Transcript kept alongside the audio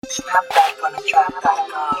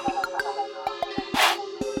Snapbackonthetrack.com.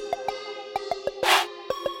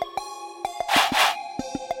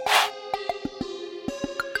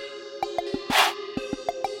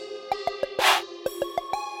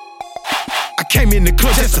 I came in the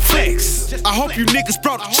club just to flex. I hope you niggas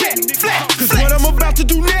brought a check. Cause what I'm about to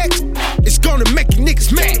do next, it's gonna make you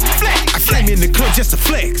niggas mad. I came in the club just to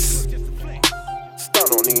flex.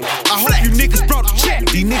 I hope you niggas brought a check.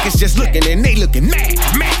 These niggas just looking and they looking mad.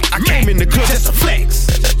 I came in the club just to flex.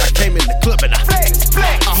 I came in the club and I flex.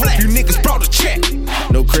 I hope you niggas brought a check.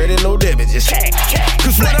 No credit, no debit, just cash.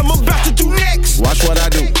 Cause what I'm about to do next, watch what I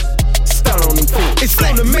do. Start on them fools. It's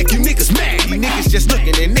gonna make you niggas mad. You niggas just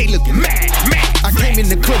looking and they looking mad. I came in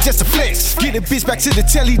the club just to flex. Get a bitch back to the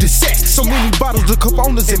telly to sex. So many bottles, the cup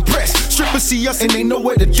owners impressed. Strippers see us and they know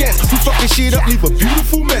where to dance. We fucking shit up, leave a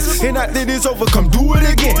beautiful mess. And after this over, come do it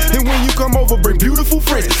again. And when you come over, bring beautiful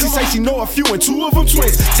friends. She say she know a few and two of them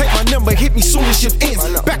twins. Take my number, hit me soon as shift ends.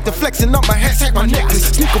 Back to flexing up my hat, tag my necklace.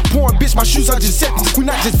 Sneaker porn, bitch, my shoes are just seconds. We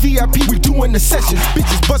not just VIP, we doing the sessions.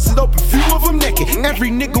 Bitches busted open, few of them naked. Every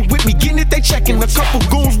nigga with me getting it, they checking. A couple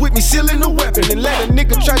goons with me sealing the weapon. And let a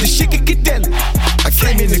nigga try to shit it, get deadly. I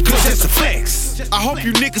came in the club just to flex. I hope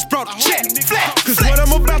you niggas brought a check. Cause what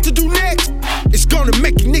I'm about to do next, it's gonna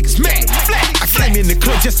make you niggas mad. I came in the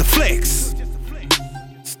club just to flex.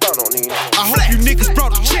 I hope you niggas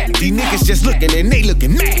brought a check. These niggas just looking and they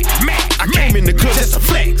looking mad. I came in the club just to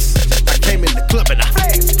flex. I came in the club and I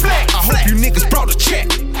flex. I hope you niggas brought a check.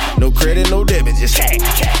 No credit, no debit, just cash.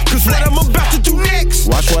 Cause what I'm about to do next,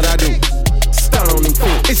 watch what I do. On them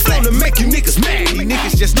fools. It's gonna make you niggas mad. You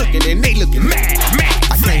niggas just looking and they looking mad.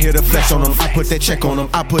 I can't hear the flex on them. I put that check on them.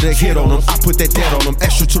 I put a hit on them. I put that debt on them.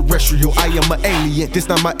 Extraterrestrial. I am an alien. This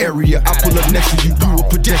not my area. I pull up next to you. You a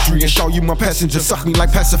pedestrian. Show you my passenger. Suck me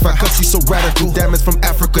like pacifier. Cause he's so radical. Diamonds from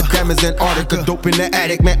Africa. Diamonds Antarctica. Dope in the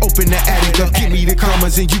attic. Man, open the attic up. Give me the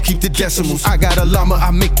commas and you keep the decimals. I got a llama. I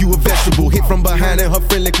make you a vegetable. Hit from behind and her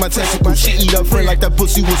friend lick my testicle. She eat up friend like that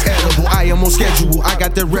pussy was edible. I am on schedule. I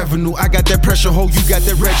got that revenue. I got that pressure. Ho, you got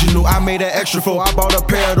that Reginald. I made an extra for. I bought a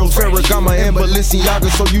pair of those Ferragamo and Balenciaga,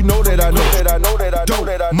 so you know that I know. Dope.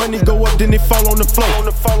 Money go up, then it fall on the floor.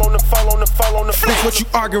 That's what you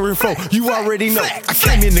arguing for. You already know. I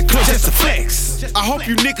came in the club just to flex. I hope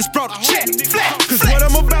you niggas brought a check. Cause what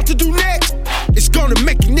I'm about to do next, it's gonna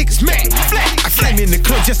make you niggas mad. I came in the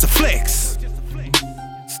club just to flex.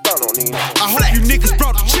 I hope you niggas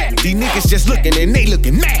brought a check. These niggas just looking and they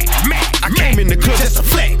looking mad. I came in the club just to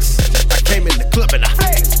flex. I came in the club and I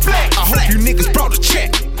flex. I hope you niggas brought a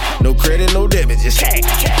check. No credit, no debit, just cash.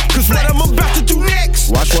 Cause what I'm about to do next,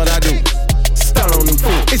 watch what I do. Start on them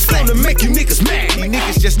fools. It's gonna make you niggas mad. You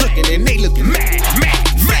niggas just looking and they looking mad.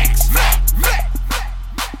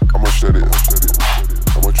 How much that is?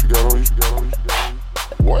 How much you got on you?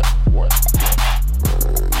 What? Man,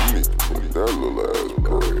 you need that little ass.